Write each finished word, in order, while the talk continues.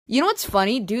You know what's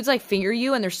funny? Dudes like finger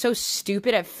you and they're so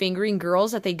stupid at fingering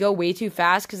girls that they go way too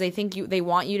fast because they think they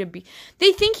want you to be,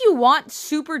 they think you want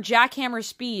super jackhammer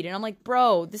speed. And I'm like,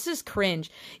 bro, this is cringe.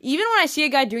 Even when I see a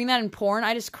guy doing that in porn,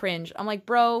 I just cringe. I'm like,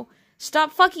 bro,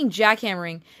 stop fucking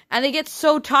jackhammering. And they get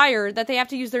so tired that they have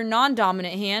to use their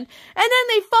non-dominant hand and then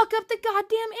they fuck up the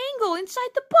goddamn angle inside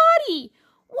the body.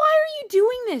 Why are you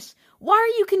doing this? Why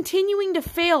are you continuing to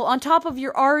fail on top of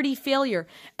your already failure?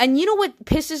 And you know what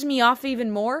pisses me off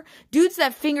even more? Dudes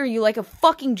that finger you like a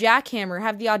fucking jackhammer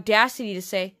have the audacity to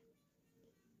say,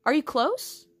 "Are you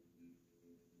close?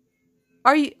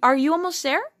 Are you almost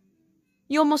there?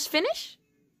 You almost finished?"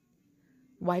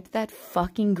 Wipe that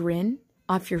fucking grin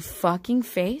off your fucking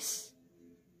face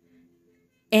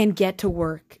and get to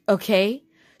work, okay?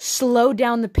 Slow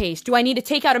down the pace. Do I need to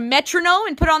take out a metronome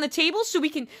and put it on the table so we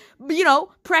can,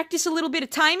 practice a little bit of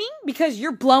timing? Because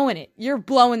you're blowing it. You're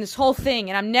blowing this whole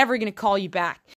thing, and I'm never going to call you back.